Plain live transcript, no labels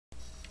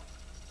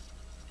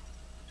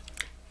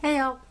Hey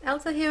y'all,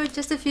 Elsa here with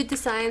just a few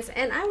designs,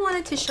 and I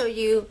wanted to show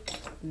you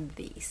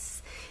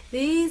these.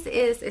 These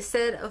is a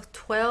set of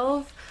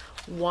 12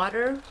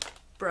 water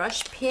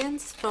brush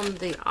pens from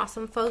the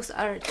awesome folks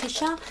at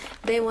Arteza.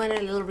 They wanted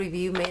a little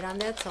review made on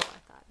that, so I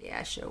thought,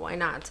 yeah, sure, why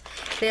not?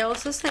 They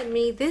also sent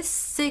me this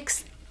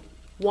 6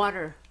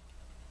 water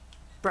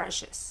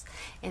brushes,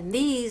 and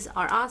these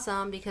are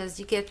awesome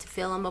because you get to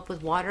fill them up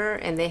with water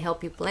and they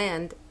help you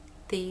blend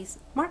these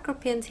marker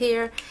pens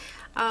here.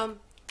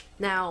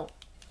 Now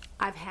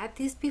I've had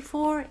these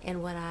before,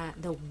 and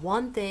the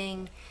one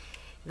thing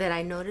that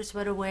I noticed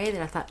right away that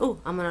I thought,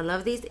 oh, I'm gonna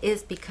love these,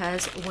 is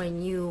because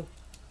when you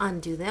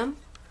undo them,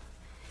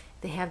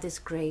 they have this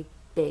great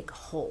big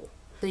hole,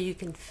 so you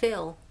can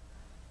fill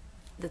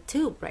the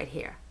tube right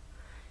here.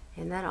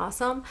 Isn't that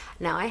awesome?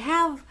 Now I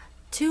have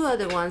 2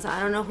 other ones. I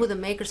don't know who the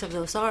makers of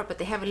those are, but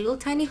they have a little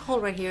tiny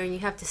hole right here, and you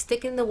have to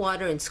stick it in the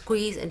water and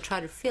squeeze and try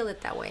to fill it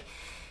that way.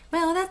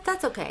 Well,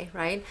 that's okay,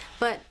 right?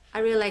 But I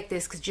really like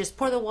this because you just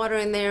pour the water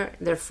in there,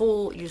 they're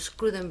full, you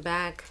screw them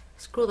back,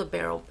 screw the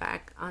barrel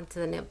back onto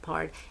the nib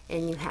part,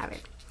 and you have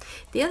it.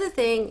 The other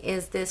thing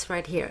is this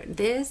right here.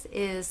 This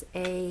is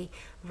a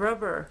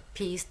rubber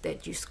piece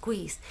that you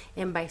squeeze,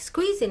 and by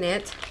squeezing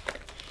it,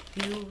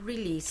 you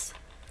release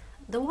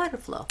the water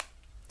flow.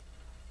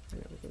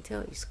 And we can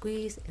tell you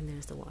squeeze, and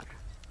there's the water.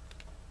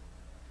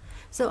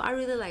 So I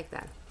really like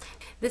that.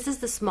 This is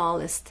the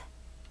smallest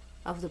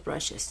of the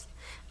brushes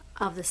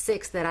of the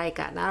 6 that I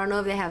got. Now, I don't know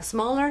if they have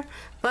smaller,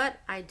 but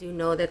I do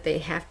know that they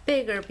have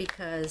bigger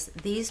because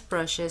these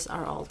brushes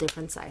are all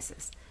different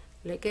sizes.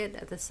 Look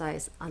at the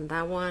size on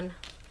that one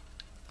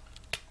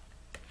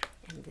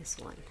and this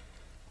one.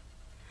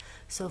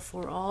 So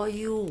for all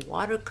you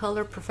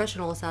watercolor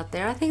professionals out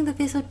there, I think that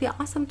this would be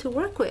awesome to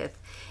work with.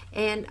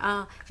 And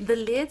the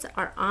lids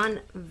are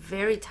on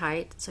very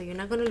tight, so you're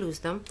not going to lose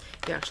them.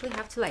 You actually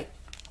have to like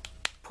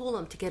pull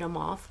them to get them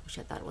off, which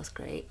I thought was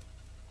great.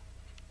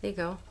 There you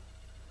go.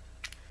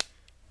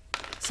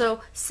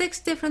 So 6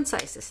 different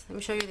sizes. Let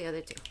me show you the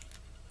other 2.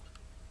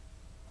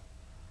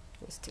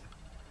 These 2.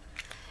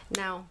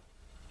 Now,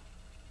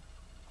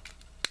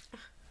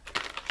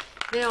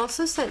 they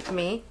also sent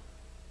me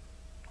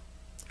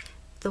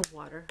the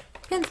water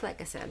pens,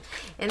 like I said,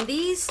 and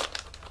these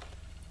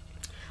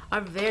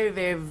are very,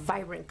 very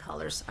vibrant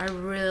colors. I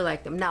really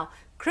like them. Now,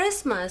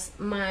 Christmas,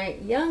 my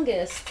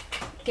youngest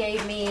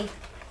gave me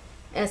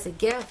as a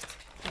gift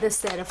the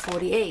set of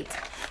 48.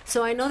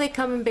 So I know they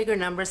come in bigger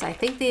numbers. I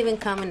think they even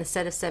come in a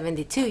set of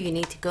 72. You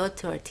need to go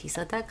to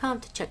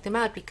arteza.com to check them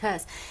out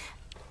because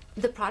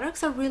the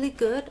products are really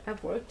good.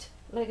 I've worked,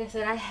 like I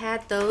said, I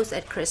had those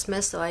at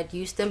Christmas, so I'd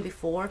used them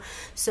before.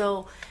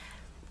 So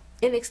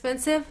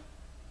inexpensive,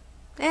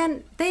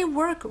 and they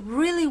work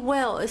really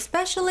well,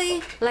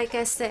 especially, like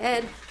I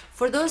said,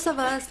 for those of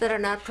us that are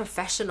not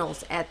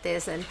professionals at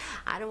this, and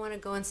I don't want to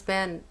go and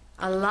spend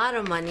a lot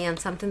of money on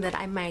something that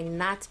I might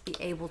not be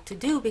able to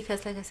do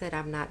because, like I said,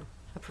 I'm not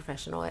a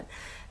professional at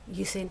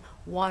using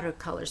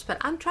watercolors, but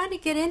I'm trying to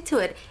get into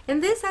it,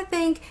 and this I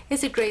think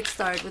is a great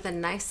start with a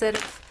nice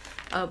set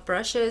of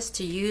brushes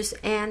to use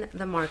and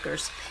the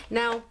markers.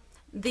 Now,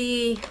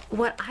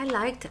 what I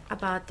liked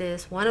about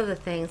this, one of the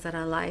things that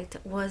I liked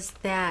was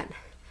that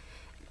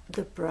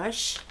the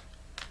brush,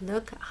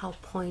 look how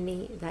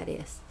pointy that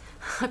is.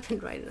 I've been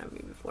writing on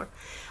me before,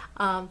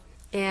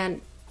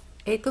 and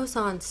it goes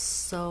on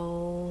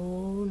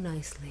so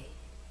nicely.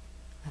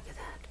 Look at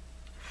that.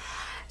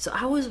 So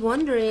I was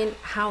wondering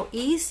how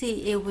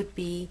easy it would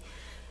be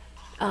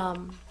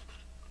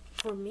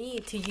for me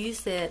to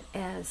use it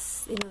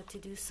as, you know, to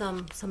do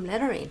some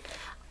lettering.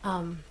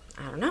 I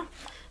don't know.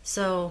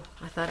 So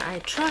I thought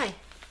I'd try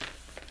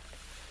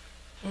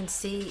and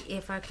see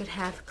if I could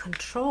have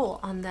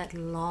control on that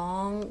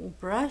long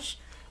brush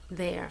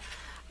there.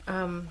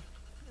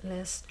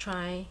 Let's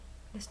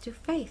do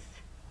Faith.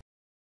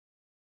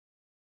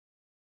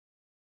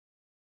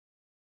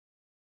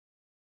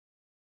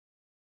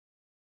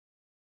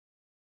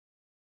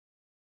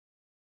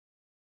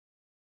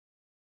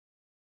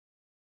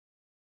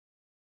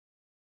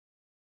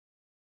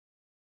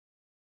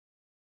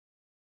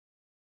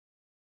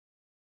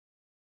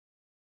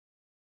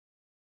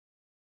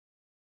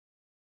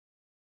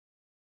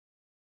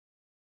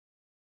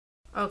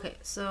 Okay,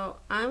 so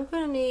I'm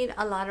gonna need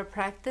a lot of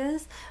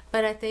practice,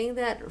 but I think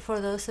that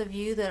for those of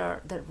you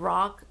that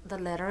rock the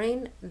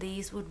lettering,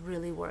 these would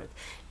really work.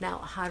 Now,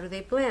 how do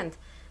they blend?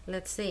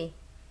 Let's see.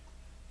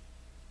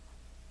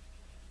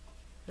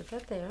 Put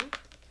that there.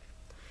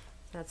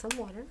 Add some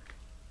water.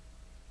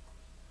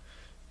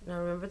 Now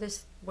remember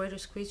this way to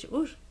squeeze.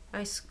 Ooh,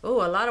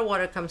 a lot of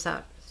water comes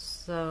out.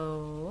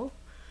 So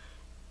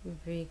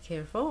be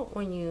careful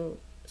when you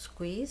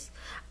squeeze.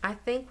 I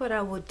think what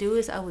I would do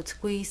is I would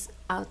squeeze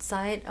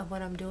outside of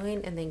what I'm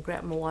doing and then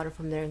grab my water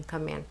from there and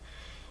come in,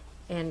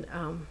 and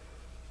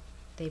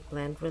they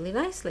blend really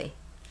nicely.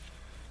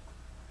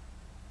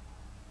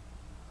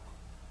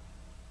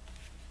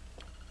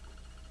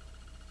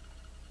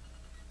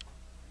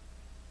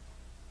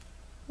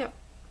 Yep.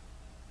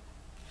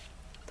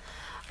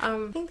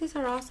 I think these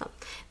are awesome.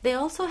 They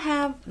also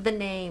have the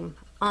name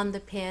on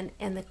the pen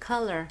and the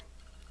color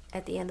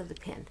at the end of the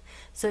pen.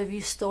 So if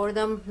you store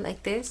them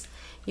like this,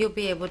 you'll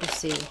be able to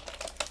see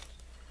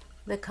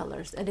the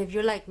colors. And if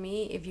you're like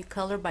me, if you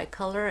color by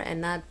color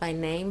and not by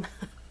name,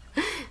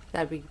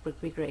 that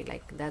would be great.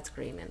 Like that's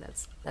green and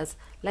that's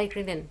light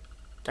green and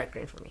dark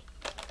green for me.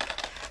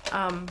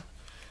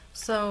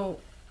 So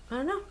I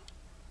don't know,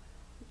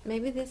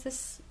 maybe this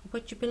is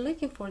what you've been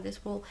looking for.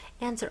 This will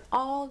answer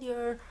all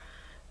your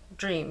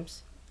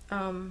dreams.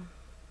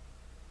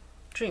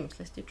 Dreams,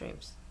 let's do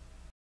dreams.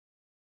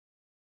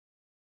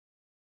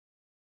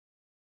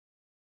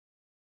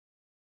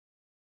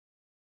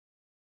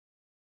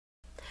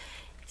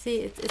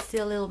 See, it's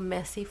still a little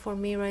messy for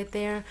me right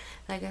there.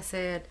 Like I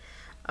said,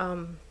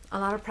 a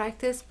lot of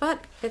practice,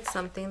 but it's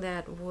something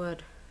that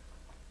would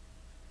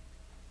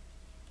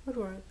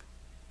work.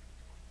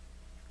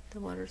 The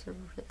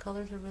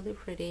colors are really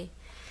pretty.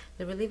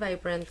 They're really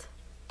vibrant.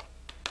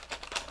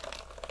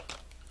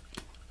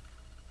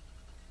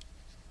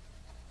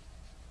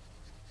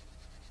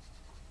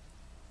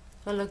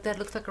 Oh look, that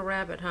looks like a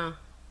rabbit, huh?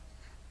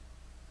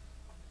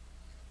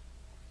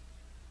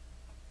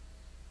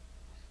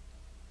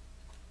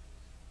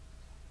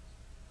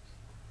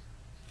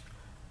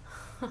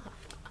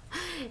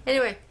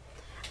 Anyway,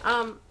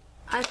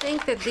 I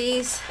think that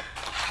these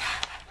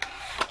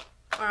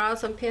are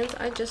awesome pins.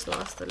 I just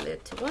lost the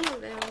lid to one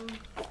of them.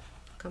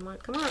 Come on,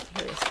 come on.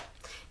 Here it is.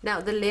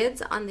 Now the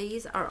lids on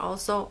these are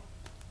also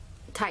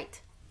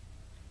tight.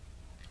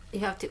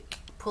 You have to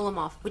pull them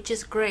off, which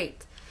is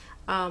great.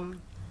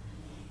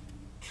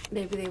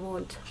 Maybe they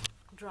won't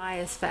dry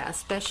as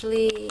fast,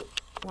 especially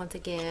once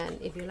again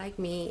if you're like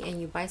me and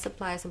you buy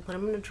supplies and put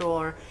them in a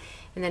drawer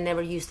and then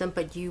never use them,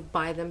 but you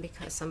buy them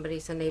because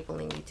somebody's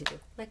enabling you to do,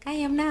 like I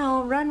am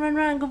now. Run, run,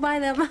 run, go buy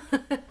them.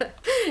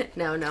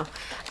 No.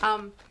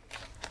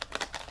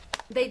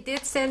 They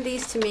did send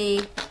these to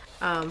me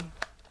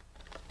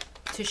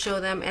to show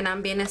them, and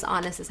I'm being as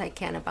honest as I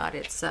can about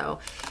it. So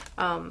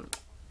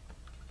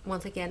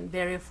once again,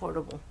 very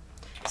affordable.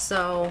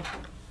 So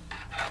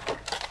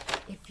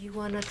if you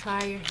want to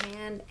try your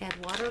hand at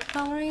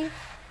watercoloring,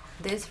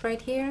 this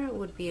right here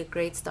would be a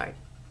great start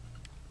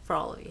for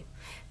all of you.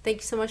 Thank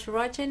you so much for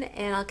watching,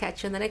 and I'll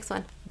catch you in the next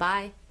one.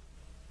 Bye.